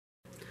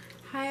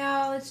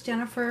all, it's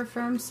Jennifer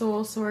from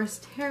Soul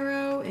Source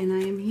Tarot, and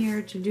I am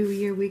here to do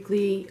your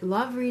weekly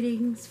love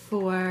readings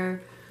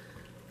for,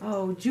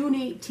 June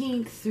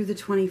 18th through the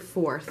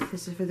 24th.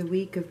 This is for the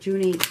week of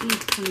June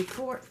 18th,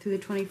 24th through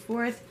the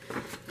 24th.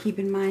 Keep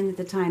in mind that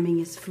the timing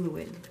is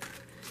fluid.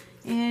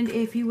 And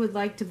if you would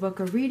like to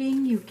book a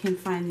reading, you can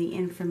find the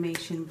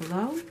information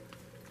below.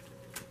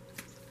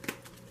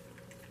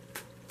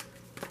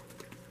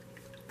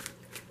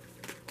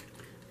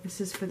 This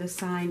is for the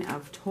sign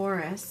of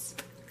Taurus.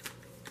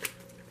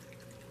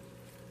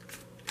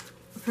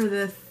 For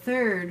the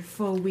third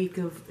full week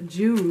of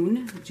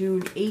June,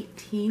 June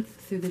 18th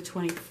through the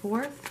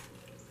 24th.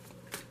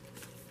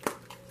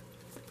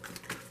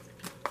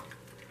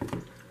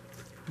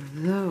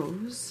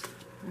 Those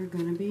are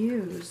going to be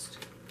used.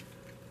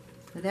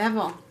 The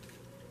Devil.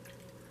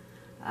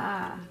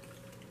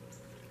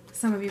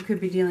 Some of you could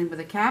be dealing with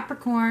a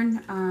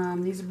Capricorn.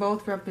 These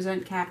both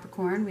represent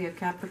Capricorn. We have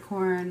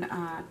Capricorn,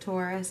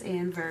 Taurus,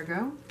 and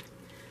Virgo.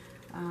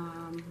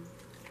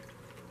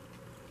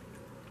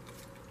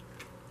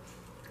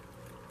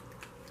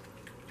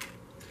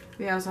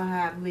 We also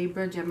have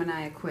Libra,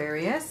 Gemini,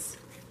 Aquarius,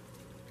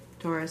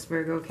 Taurus,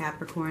 Virgo,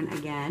 Capricorn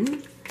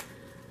again.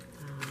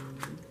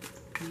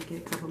 Let me get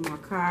a couple more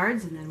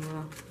cards and then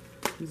we'll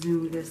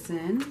zoom this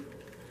in.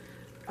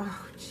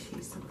 Oh,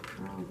 jeez, I'm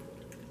pro.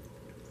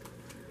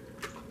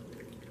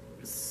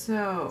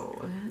 So,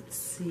 let's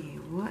see,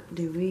 what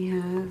do we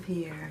have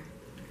here?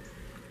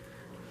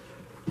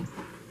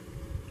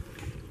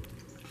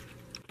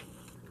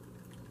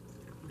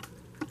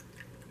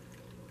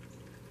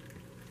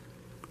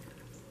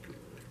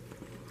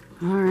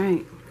 All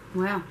right,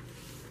 well,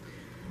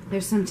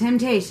 there's some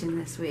temptation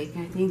this week.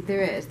 I think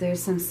there is. There's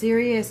some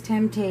serious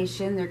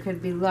temptation. There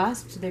could be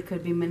lust. There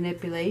could be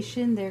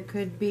manipulation. There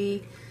could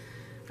be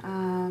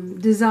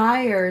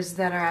desires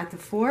that are at the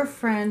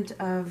forefront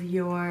of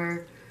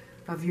your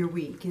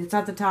week. It's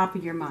at the top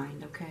of your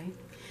mind, okay?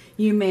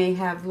 You may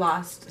have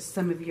lost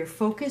some of your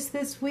focus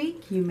this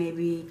week. You may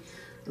be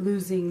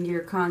losing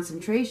your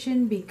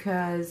concentration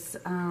because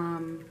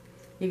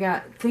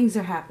things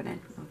are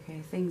happening, okay?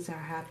 Things are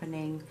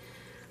happening.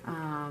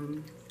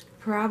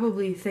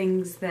 Probably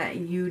things that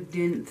you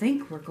didn't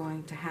think were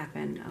going to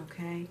happen,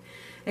 okay?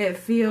 It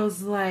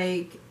feels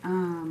like,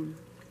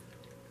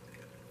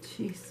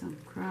 jeez, some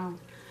crow.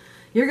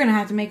 You're going to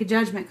have to make a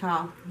judgment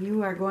call.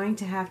 You are going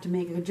to have to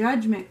make a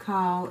judgment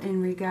call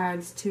in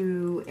regards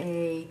to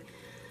a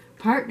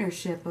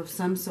partnership of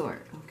some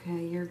sort,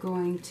 okay? You're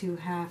going to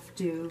have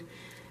to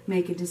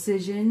make a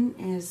decision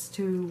as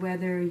to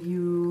whether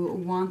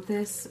you want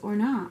this or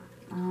not.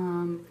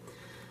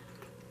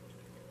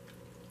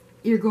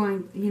 You're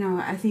going,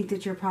 I think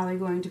that you're probably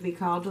going to be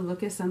called to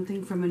look at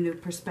something from a new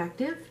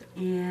perspective.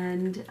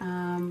 And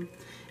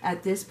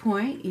at this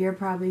point, you're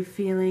probably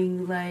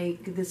feeling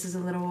like this is a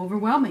little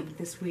overwhelming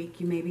this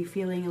week. You may be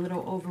feeling a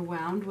little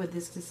overwhelmed with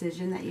this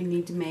decision that you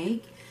need to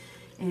make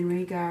in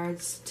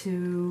regards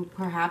to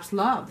perhaps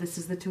love. This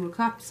is the Two of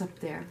Cups up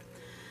there.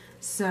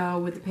 So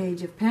with the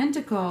Page of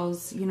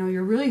Pentacles,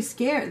 you're really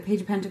scared. The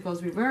Page of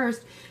Pentacles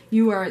reversed.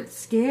 You are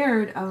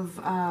scared of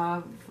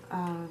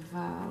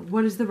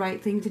what is the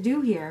right thing to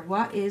do here.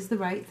 What is the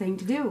right thing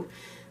to do?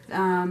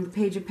 The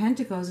Page of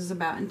Pentacles is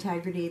about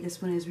integrity.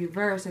 This one is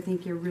reversed. I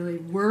think you're really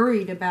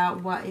worried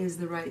about what is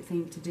the right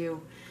thing to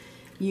do.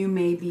 You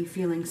may be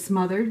feeling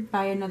smothered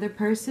by another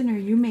person, or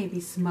you may be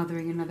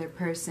smothering another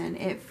person.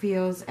 It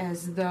feels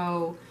as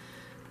though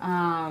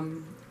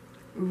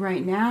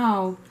right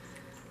now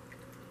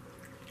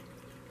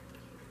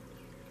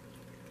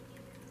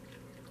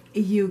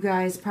you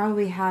guys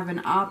probably have an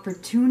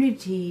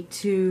opportunity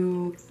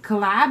to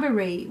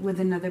collaborate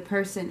with another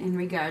person in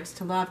regards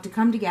to love, to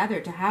come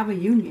together, to have a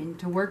union,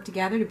 to work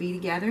together, to be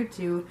together,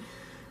 to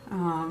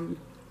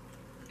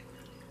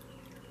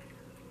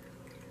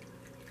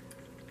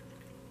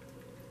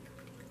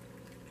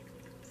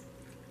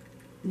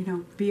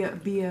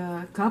be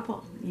a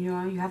couple. You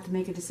have to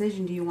make a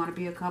decision. Do you want to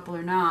be a couple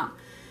or not?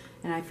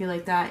 And I feel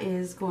like that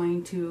is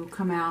going to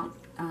come out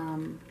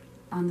on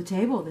the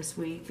table this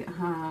week.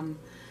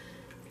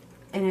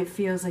 And it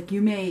feels like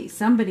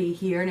somebody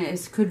here, and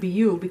it could be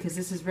you because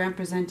this is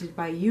represented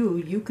by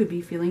you could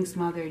be feeling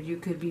smothered. You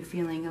could be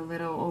feeling a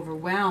little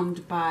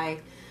overwhelmed by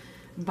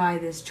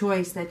this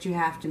choice that you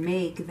have to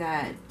make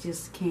that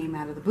just came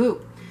out of the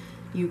blue.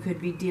 You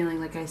could be dealing,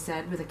 like I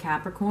said, with a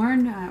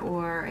Capricorn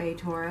or a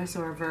Taurus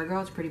or a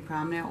Virgo. It's pretty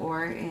prominent,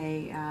 or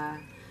a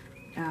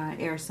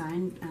air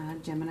sign,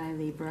 Gemini,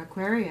 Libra,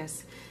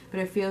 Aquarius. But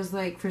it feels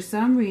like for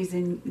some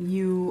reason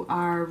you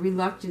are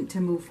reluctant to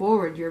move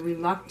forward. You're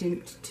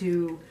reluctant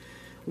to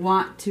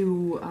want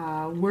to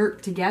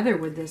work together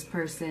with this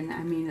person.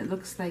 I mean, it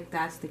looks like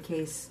that's the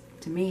case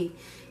to me.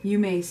 You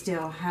may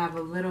still have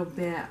a little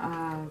bit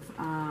of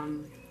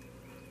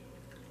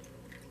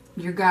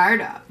your guard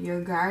up.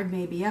 Your guard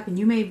may be up, and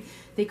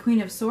the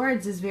Queen of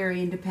Swords is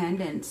very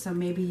independent. So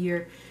maybe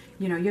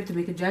you know, you have to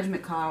make a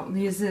judgment call.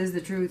 This is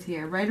the truth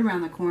here. Right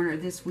around the corner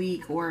this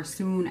week or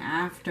soon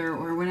after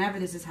or whenever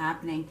this is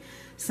happening,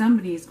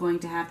 somebody is going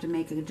to have to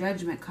make a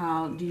judgment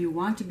call. Do you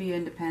want to be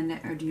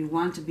independent or do you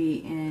want to be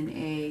in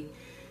a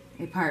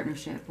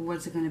partnership?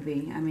 What's it going to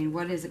be? I mean,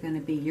 what is it going to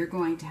be? You're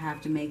going to have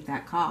to make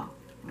that call,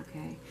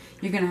 okay?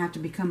 You're going to have to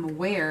become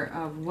aware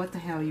of what the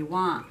hell you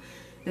want.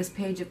 This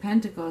Page of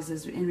Pentacles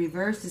is in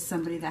reverse is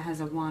somebody that has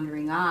a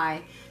wandering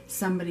eye,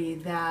 somebody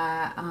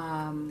that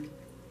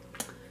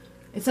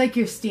it's like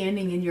you're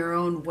standing in your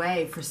own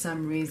way for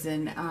some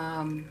reason.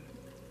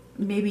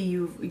 Maybe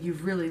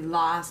you've really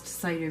lost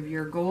sight of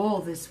your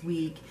goal this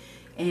week,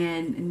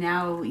 and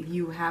now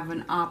you have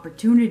an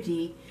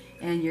opportunity,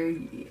 and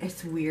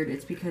it's weird.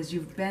 It's because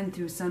you've been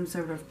through some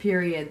sort of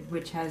period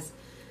which has,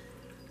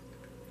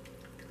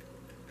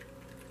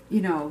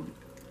 you know,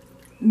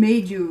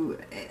 made you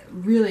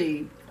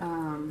really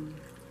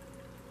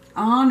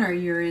honor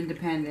your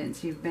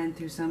independence. You've been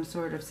through some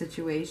sort of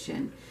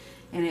situation,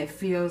 and it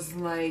feels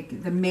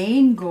like the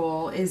main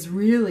goal is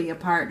really a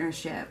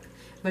partnership,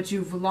 but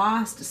you've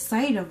lost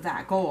sight of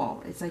that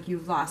goal. It's like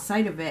you've lost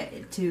sight of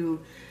it to,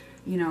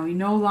 you know, you're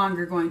no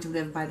longer going to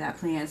live by that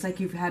plan. It's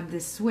like you've had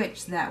this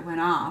switch that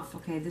went off.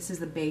 Okay, this is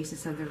the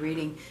basis of the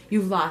reading.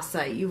 You've lost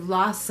sight. You've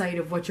lost sight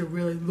of what you're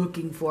really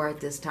looking for at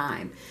this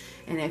time.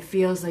 And it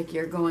feels like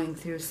you're going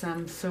through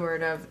some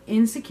sort of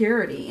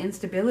insecurity,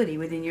 instability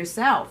within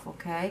yourself,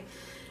 okay?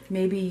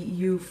 Maybe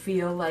you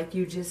feel like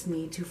you just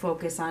need to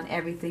focus on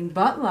everything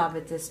but love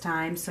at this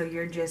time, so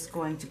you're just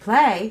going to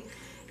play.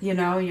 You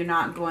know, you're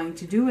not going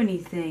to do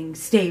anything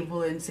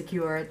stable and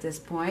secure at this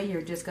point.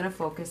 You're just going to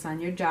focus on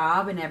your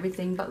job and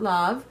everything but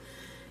love.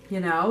 You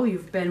know,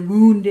 you've been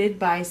wounded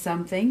by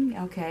something,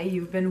 okay?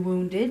 You've been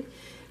wounded.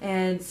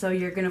 And so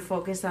you're going to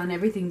focus on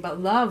everything but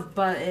love.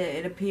 But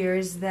it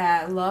appears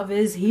that love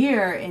is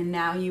here. And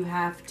now you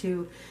have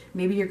to,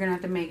 maybe you're going to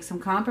have to make some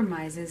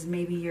compromises.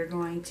 Maybe you're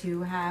going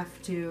to have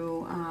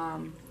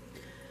to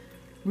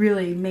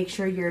really make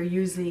sure you're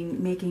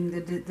making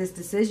this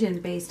decision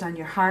based on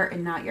your heart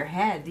and not your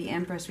head. The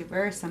Empress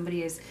reverse,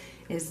 somebody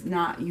is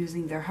not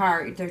using their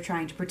heart. They're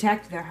trying to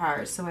protect their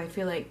heart. So I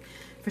feel like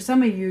for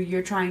some of you,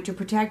 you're trying to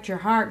protect your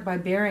heart by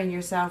burying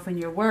yourself in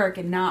your work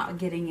and not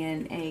getting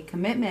in a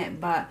commitment.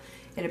 But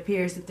it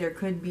appears that there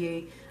could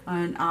be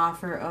an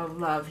offer of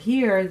love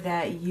here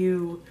that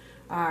you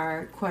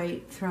are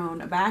quite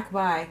thrown aback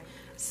by.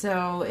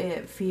 So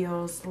it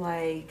feels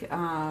like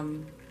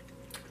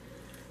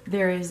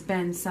there has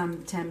been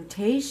some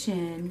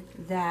temptation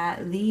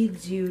that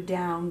leads you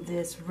down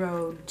this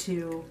road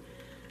to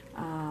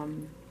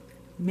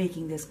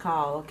making this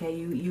call. Okay,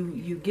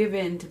 you give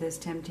in to this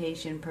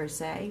temptation per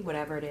se,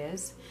 whatever it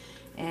is,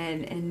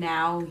 and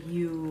now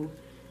you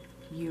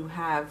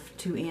have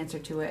to answer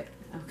to it.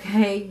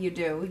 Okay, you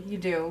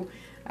do.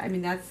 I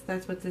mean,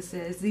 that's what this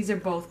is. These are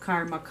both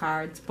karma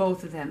cards,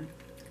 both of them.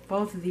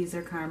 Both of these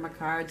are karma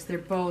cards. They're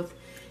both,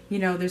 you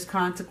know, there's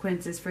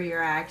consequences for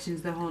your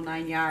actions, the whole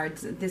 9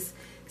 yards.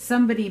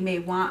 Somebody may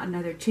want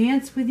another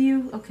chance with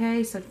you,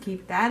 okay? So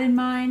keep that in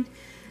mind.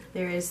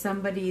 There is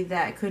somebody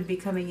that could be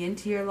coming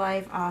into your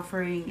life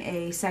offering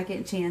a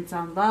second chance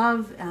on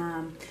love.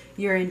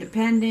 You're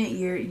independent.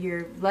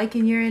 You're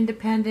liking your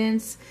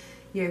independence.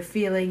 You're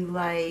feeling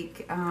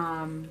like,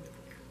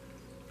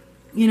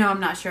 you know, I'm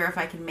not sure if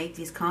I can make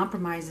these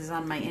compromises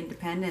on my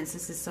independence.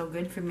 This is so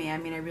good for me. I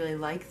mean, I really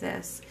like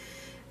this.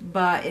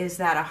 But is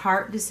that a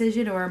heart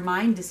decision or a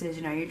mind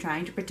decision? Are you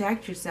trying to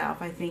protect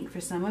yourself? I think for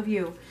some of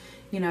you,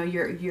 you know,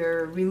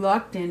 you're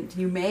reluctant.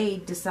 You may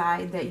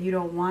decide that you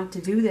don't want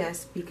to do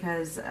this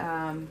because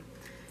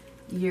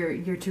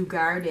you're too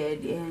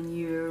guarded and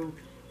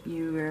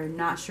you're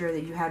not sure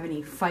that you have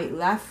any fight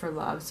left for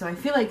love. So I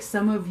feel like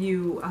some of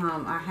you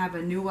have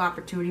a new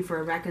opportunity for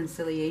a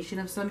reconciliation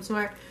of some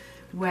sort.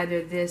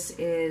 Whether this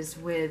is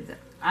with,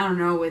 I don't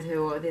know with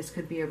who, or this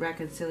could be a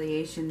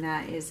reconciliation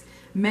that is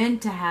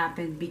meant to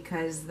happen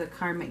because the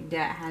karmic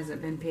debt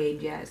hasn't been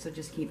paid yet. So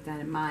just keep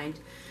that in mind.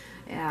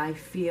 I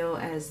feel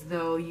as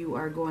though you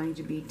are going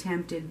to be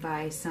tempted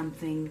by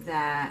something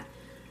that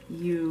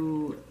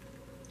you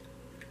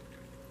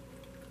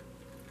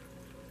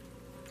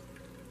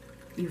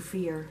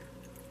fear.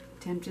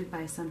 Tempted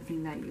by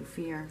something that you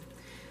fear.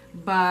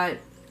 But,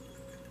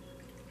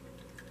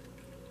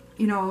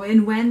 you know,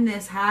 and when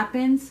this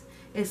happens,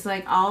 it's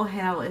like all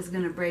hell is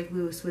going to break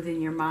loose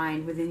within your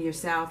mind, within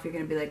yourself. You're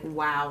going to be like,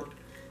 wow,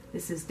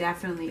 this is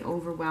definitely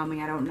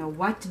overwhelming. I don't know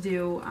what to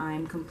do.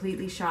 I'm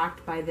completely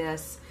shocked by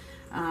this.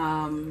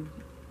 And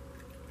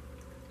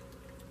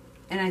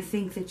I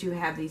think that you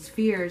have these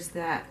fears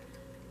that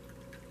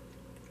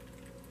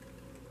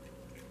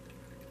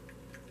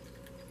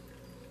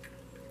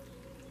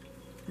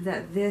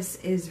this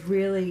is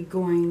really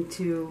going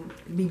to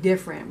be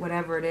different,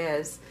 whatever it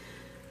is.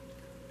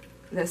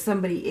 That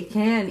somebody, it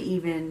can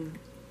even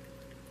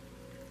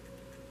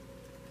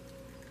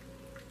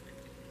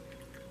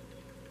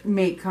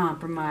make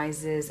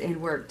compromises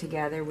and work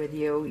together with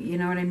you. You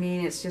know what I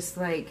mean? It's just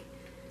like,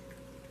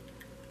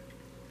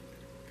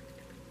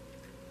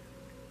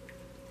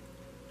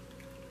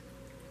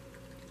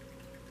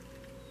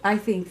 I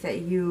think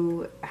that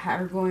you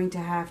are going to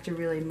have to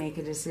really make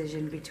a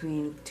decision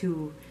between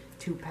two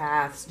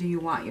paths. Do you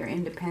want your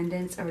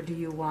independence, or do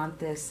you want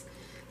this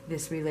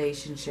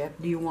relationship?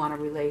 Do you want a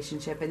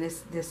relationship? And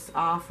this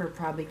offer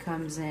probably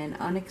comes in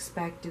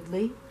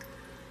unexpectedly,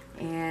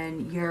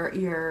 and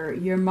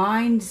your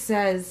mind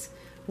says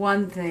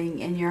one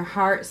thing and your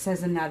heart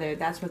says another.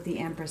 That's what the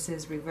Empress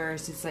is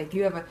reversed. It's like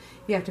you have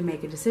to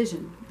make a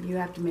decision. You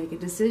have to make a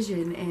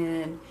decision,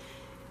 and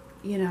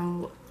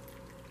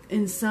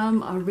in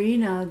some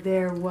arena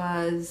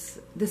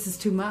this is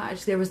too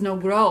much. There was no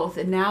growth,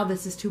 and now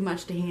this is too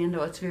much to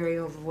handle. It's very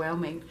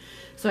overwhelming.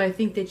 So I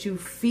think that you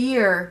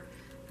fear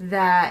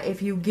that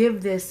if you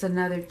give this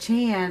another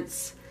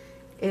chance,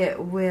 it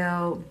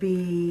will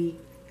be,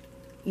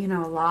 a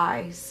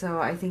lie. So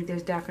I think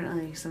there's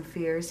definitely some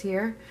fears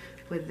here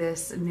with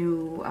this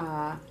new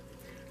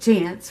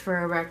chance for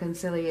a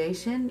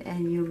reconciliation,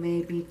 and you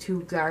may be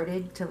too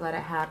guarded to let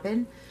it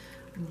happen.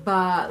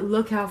 But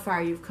look how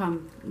far you've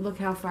come. Look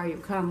how far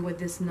you've come with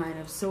this Nine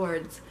of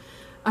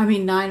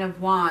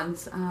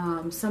Wands.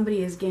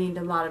 Somebody has gained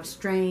a lot of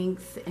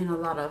strength and a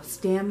lot of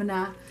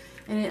stamina.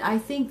 And I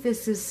think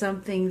this is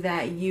something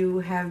that you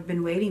have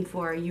been waiting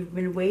for. You've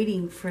been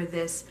waiting for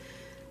this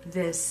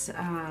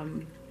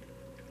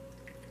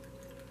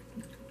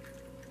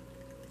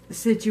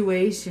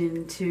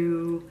situation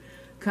to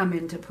come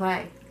into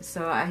play.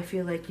 So I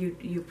feel like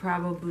you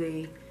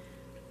probably,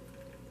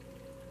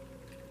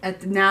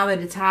 now that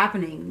it's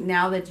happening,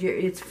 now that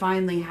it's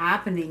finally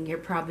happening, you're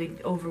probably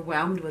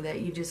overwhelmed with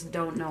it. You just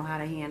don't know how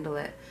to handle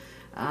it.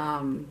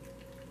 I'm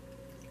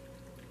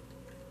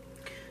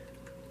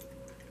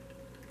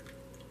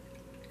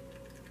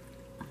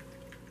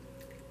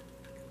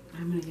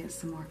going to get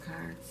some more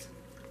cards.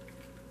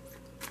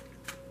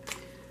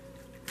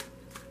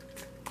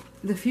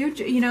 The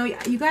future,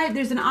 you guys,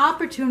 there's an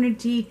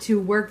opportunity to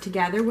work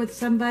together with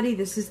somebody.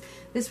 This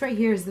right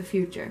here is the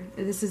future.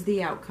 This is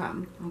the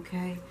outcome,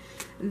 okay?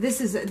 There's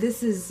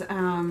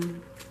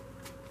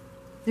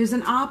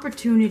an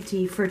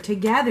opportunity for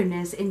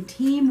togetherness and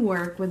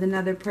teamwork with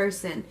another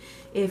person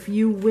if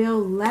you will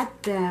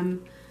let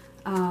them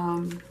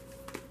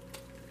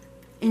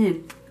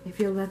in. If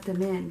you'll let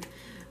them in.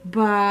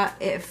 But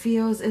it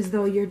feels as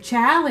though your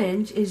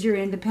challenge is your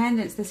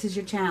independence. This is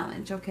your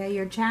challenge, okay?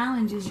 Your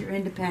challenge is your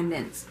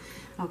independence,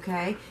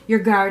 okay? You're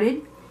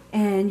guarded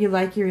and you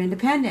like your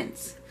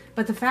independence.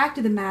 But the fact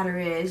of the matter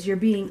is you're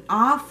being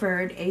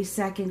offered a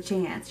second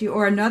chance,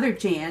 or another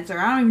chance, or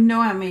I don't even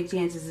know how many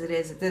chances it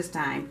is at this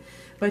time,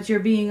 but you're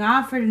being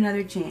offered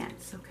another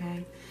chance,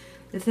 okay?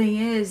 The thing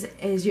is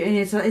and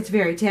it's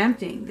very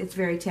tempting. It's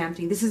very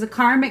tempting. This is a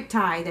karmic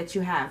tie that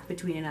you have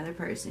between another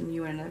person.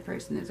 You and another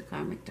person is a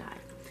karmic tie.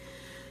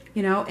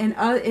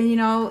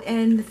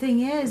 And the thing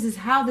is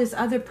how this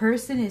other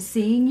person is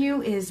seeing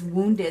you is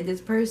wounded.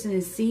 This person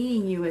is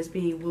seeing you as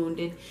being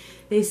wounded.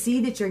 They see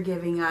that you're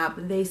giving up.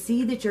 They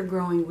see that you're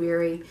growing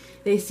weary.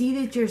 They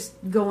see that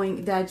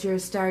you're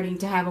starting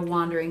to have a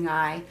wandering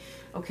eye,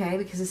 okay?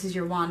 Because this is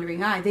your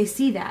wandering eye. They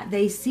see that.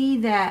 They see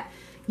that,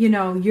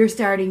 you're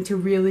starting to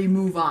really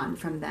move on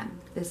from them.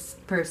 This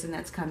person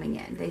that's coming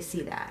in. They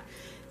see that.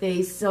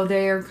 So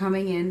they're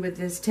coming in with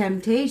this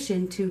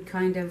temptation to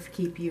kind of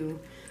keep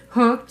you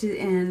hooked,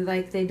 and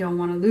like they don't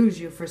want to lose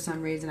you for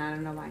some reason. I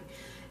don't know why.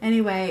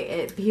 Anyway,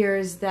 it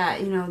appears that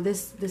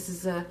this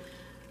is a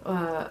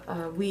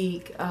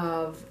week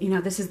of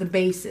this is the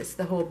basis,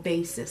 the whole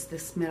basis.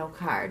 This middle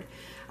card,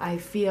 I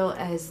feel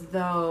as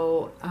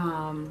though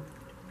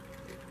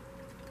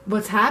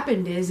what's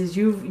happened is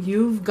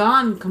you've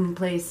gone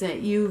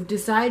complacent. You've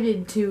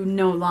decided to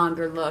no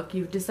longer look.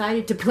 You've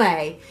decided to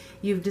play.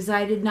 You've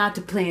decided not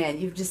to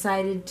plan. You've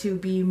decided to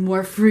be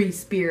more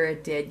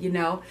free-spirited,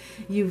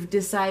 You've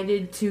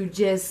decided to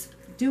just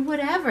do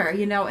whatever,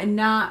 and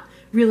not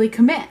really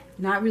commit.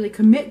 Not really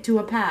commit to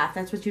a path.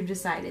 That's what you've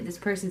decided. This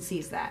person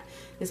sees that.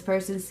 This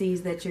person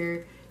sees that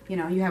you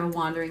have a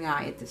wandering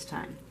eye at this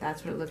time.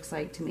 That's what it looks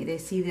like to me. They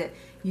see that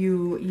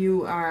you're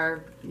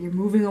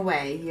moving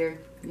away. You're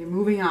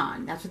moving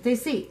on. That's what they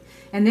see.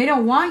 And they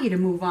don't want you to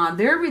move on.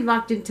 They're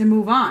reluctant to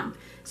move on.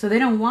 So they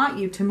don't want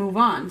you to move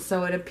on.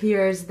 So it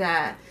appears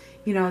that,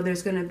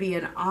 there's going to be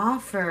an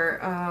offer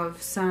of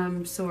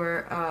some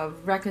sort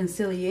of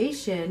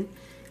reconciliation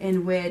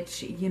in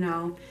which,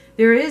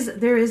 there is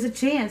a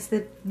chance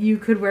that you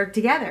could work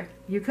together.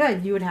 You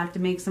could. You would have to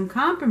make some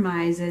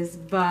compromises.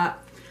 But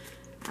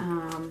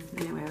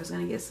anyway, I was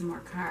going to get some more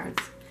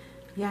cards.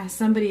 Yeah,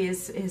 somebody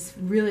is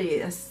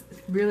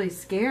really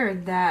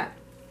scared that,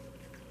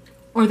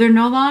 or they're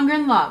no longer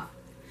in love.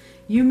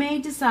 You may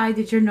decide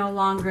that you're no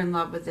longer in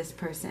love with this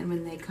person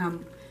when they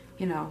come,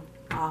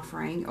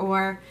 offering.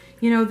 Or,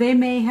 they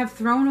may have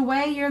thrown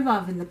away your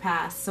love in the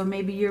past. So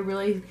maybe you're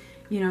really,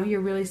 you're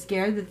really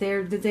scared that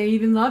they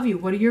even love you.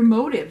 What are your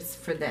motives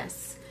for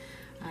this?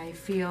 I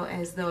feel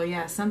as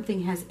though,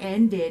 something has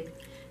ended.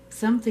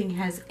 Something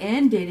has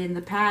ended in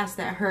the past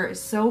that hurt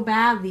so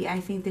badly. I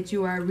think that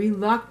you are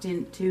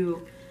reluctant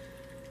to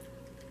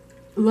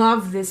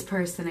love this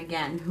person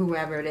again,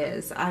 whoever it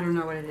is. I don't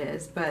know what it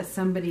is, but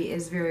somebody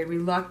is very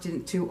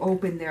reluctant to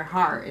open their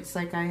heart. It's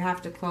like, I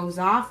have to close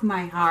off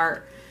my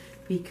heart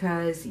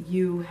because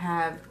you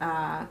have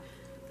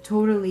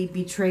totally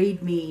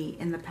betrayed me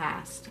in the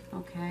past,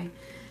 okay?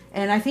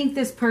 And I think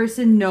this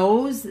person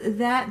knows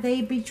that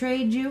they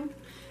betrayed you,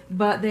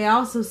 but they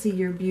also see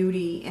your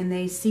beauty, and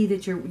they see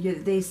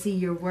that they see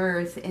your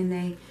worth, and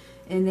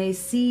they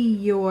see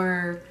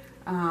your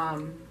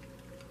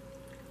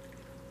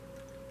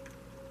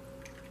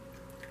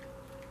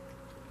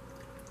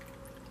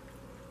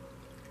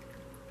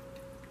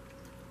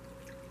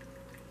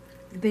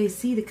they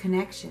see the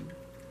connection.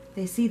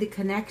 They see the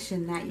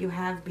connection that you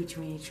have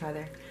between each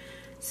other.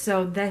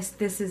 So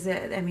this is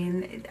it. I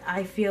mean,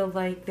 I feel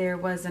like there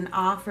was an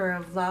offer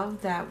of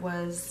love that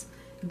was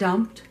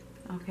dumped.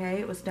 Okay,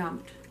 it was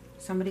dumped.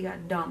 Somebody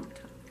got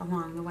dumped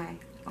along the way.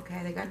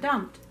 Okay, they got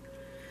dumped.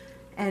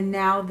 And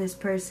now this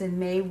person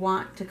may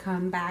want to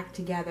come back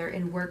together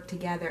and work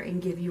together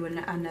and give you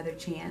another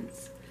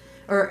chance.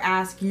 Or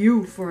ask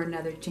you for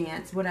another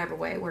chance. Whatever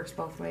way. It works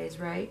both ways,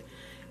 right?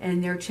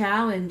 And their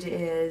challenge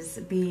is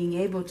being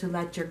able to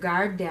let your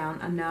guard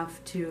down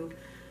enough to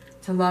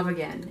love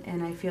again.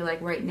 And I feel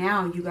like right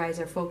now you guys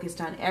are focused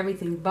on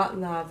everything but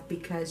love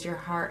because your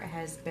heart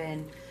has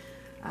been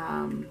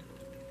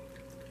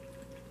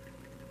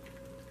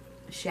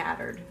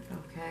shattered.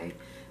 Okay,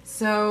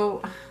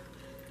 so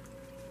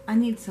I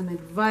need some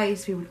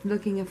advice. We were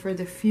looking for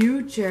the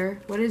future.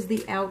 What is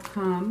the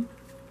outcome?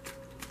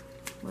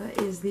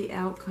 What is the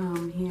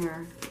outcome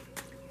here?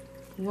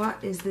 What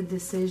is the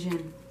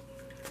decision?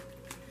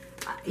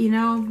 You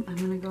know, I'm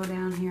going to go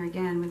down here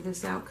again with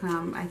this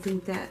outcome. I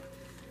think that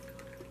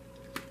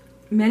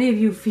many of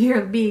you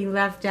fear being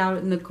left out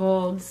in the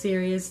cold.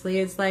 Seriously,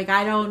 it's like,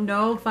 I don't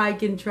know if I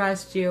can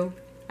trust you.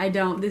 I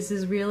don't. This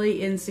is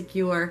really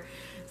insecure.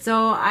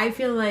 So I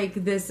feel like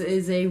this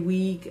is a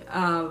week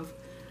of,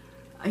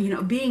 you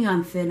know, being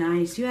on thin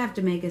ice. You have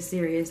to make a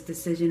serious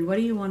decision. What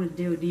do you want to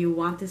do? Do you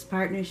want this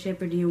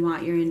partnership or do you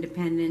want your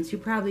independence? You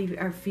probably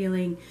are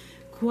feeling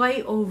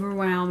quite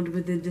overwhelmed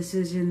with the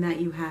decision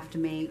that you have to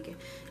make.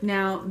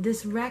 Now,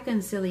 this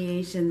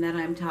reconciliation that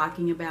I'm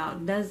talking about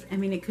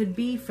it could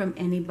be from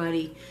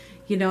anybody,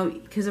 you know,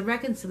 because a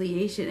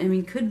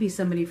reconciliation, could be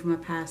somebody from a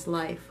past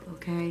life,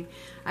 okay?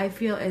 I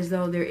feel as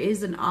though there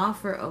is an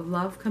offer of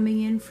love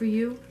coming in for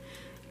you,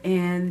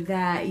 and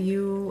that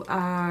you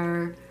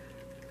are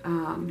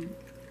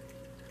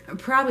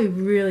probably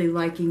really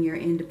liking your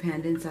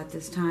independence at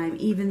this time,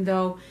 even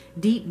though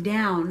deep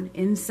down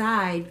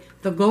inside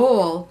the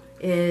goal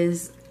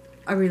is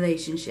a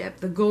relationship.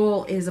 The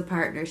goal is a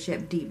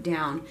partnership deep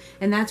down.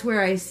 And that's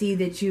where I see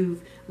that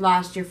you've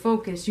lost your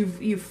focus.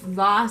 You've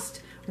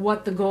lost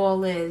what the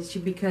goal is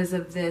because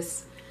of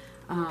this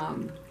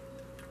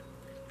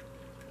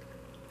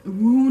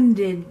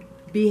wounded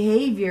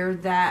behavior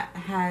that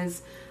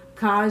has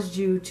caused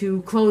you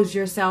to close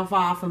yourself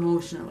off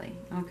emotionally.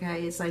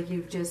 Okay? It's like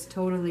you've just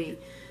totally,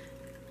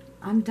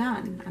 I'm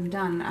done.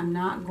 I'm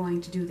not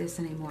going to do this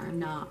anymore. I'm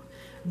not.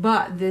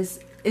 But this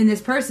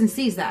person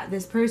sees that.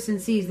 This person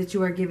sees that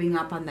you are giving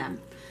up on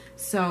them.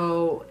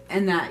 So,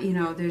 and that, you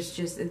know, there's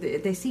just,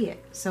 they see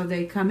it. So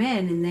they come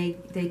in and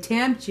they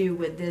tempt you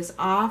with this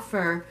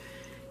offer,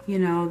 you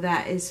know,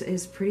 that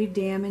is pretty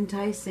damn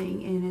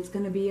enticing. And it's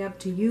going to be up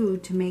to you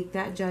to make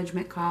that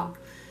judgment call.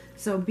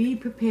 So be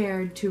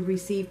prepared to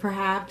receive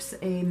perhaps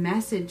a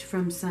message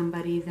from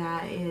somebody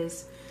that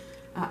is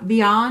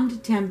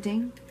beyond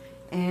tempting.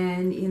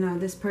 And, you know,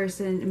 this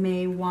person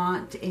may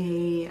want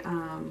a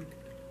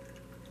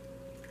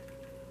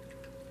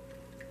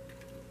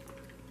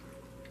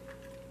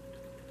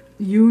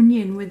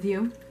union with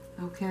you,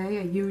 okay?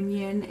 A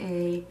union,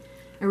 a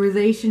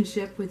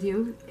relationship with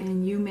you,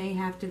 and you may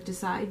have to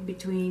decide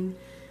between,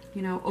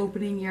 you know,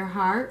 opening your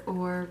heart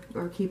or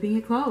keeping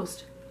it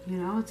closed. You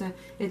know,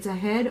 it's a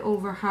head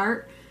over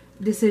heart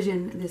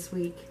decision this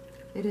week.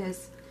 It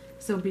is.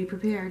 So be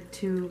prepared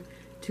to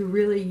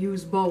really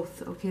use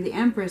both. Okay, the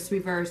Empress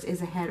reverse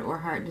is a head or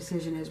heart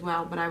decision as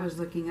well, but I was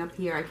looking up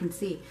here, I can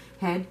see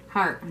head,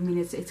 heart. I mean,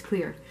 it's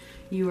clear.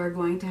 You are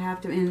going to have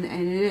to, and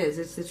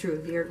it's the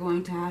truth, you're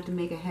going to have to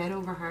make a head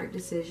over heart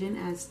decision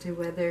as to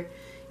whether,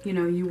 you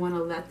know, you want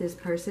to let this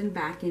person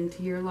back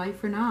into your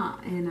life or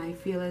not. And I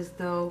feel as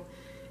though,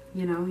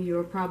 you know,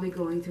 you're probably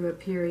going through a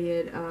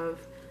period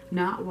of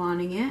not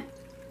wanting it,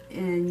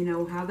 and you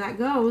know how that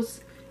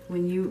goes.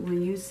 When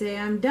you say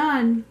I'm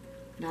done,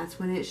 that's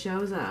when it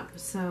shows up.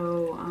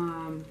 So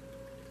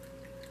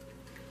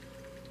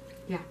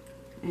yeah,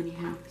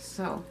 anyhow,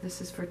 so this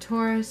is for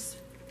Taurus,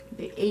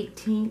 the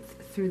 18th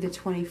through the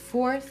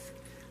 24th.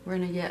 We're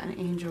going to get an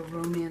angel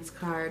romance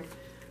card.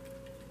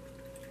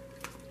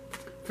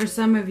 For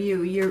some of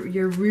you,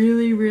 you're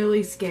really,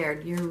 really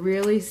scared. You're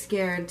really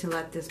scared to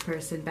let this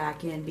person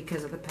back in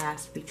because of the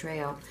past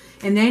betrayal.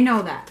 And they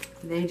know that.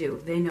 They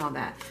do. They know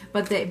that.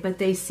 But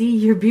they see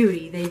your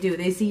beauty. They do.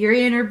 They see your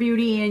inner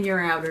beauty and your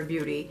outer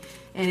beauty.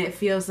 And it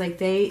feels like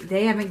they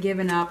haven't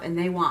given up and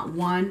they want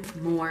one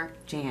more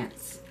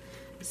chance.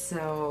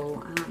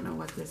 So I don't know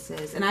what this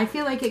is. And I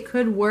feel like it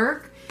could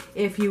work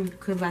if you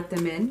could let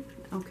them in.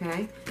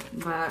 Okay.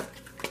 But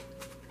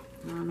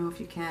I don't know if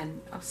you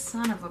can. Oh,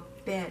 son of a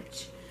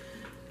bitch.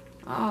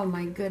 Oh,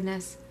 my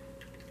goodness.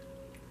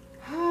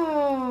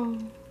 Oh.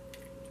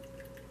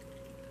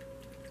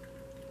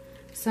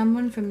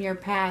 Someone from your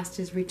past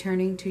is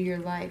returning to your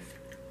life.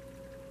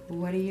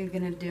 What are you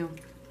going to do?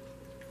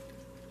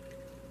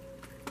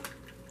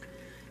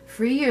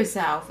 Free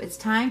yourself. It's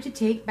time to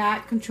take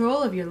back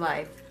control of your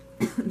life.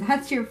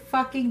 That's your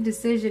fucking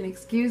decision.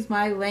 Excuse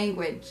my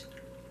language.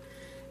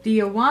 Do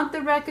you want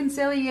the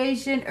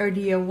reconciliation or do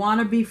you want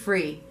to be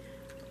free?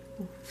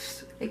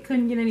 It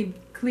couldn't get any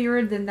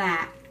clearer than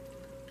that.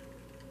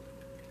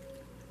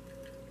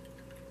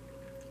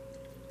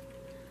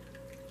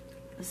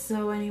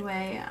 So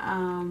anyway,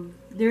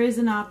 there is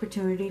an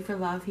opportunity for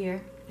love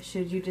here.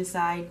 Should you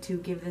decide to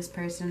give this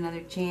person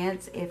another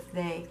chance if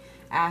they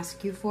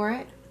ask you for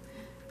it.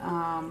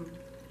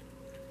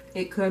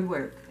 It could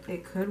work.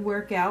 It could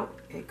work out.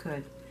 It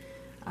could.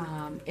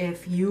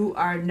 If you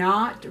are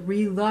not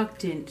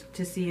reluctant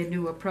to see a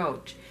new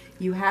approach,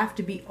 you have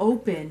to be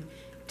open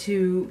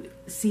to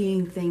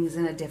seeing things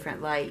in a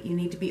different light. You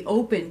need to be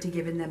open to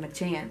giving them a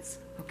chance,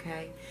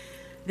 okay?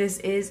 This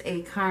is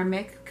a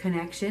karmic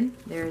connection.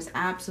 There is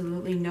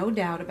absolutely no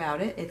doubt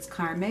about it. It's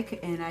karmic,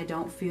 and I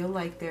don't feel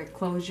like their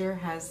closure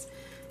has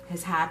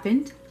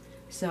happened.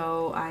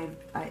 So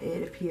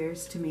it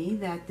appears to me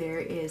that there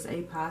is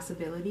a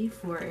possibility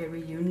for a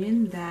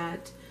reunion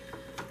that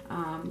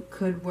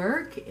could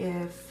work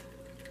if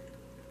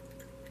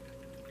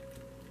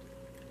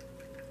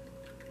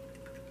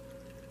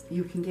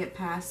you can get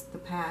past the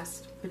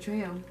past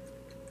betrayal.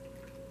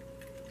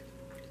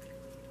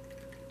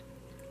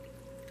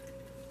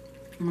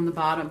 On the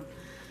bottom,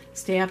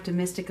 stay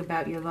optimistic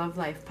about your love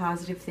life.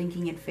 Positive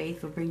thinking and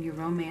faith will bring you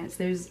romance.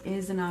 There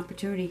is an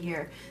opportunity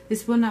here.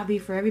 This will not be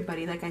for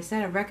everybody. Like I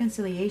said, a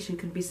reconciliation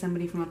could be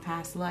somebody from a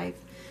past life.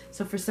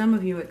 So for some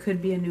of you, it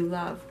could be a new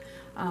love.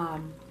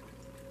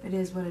 It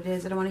is what it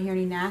is. I don't want to hear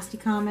any nasty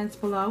comments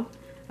below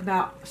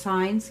about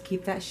signs.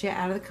 Keep that shit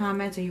out of the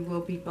comments or you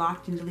will be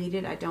blocked and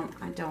deleted. I don't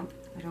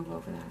go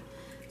for that.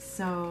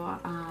 So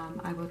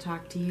I will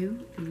talk to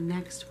you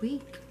next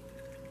week.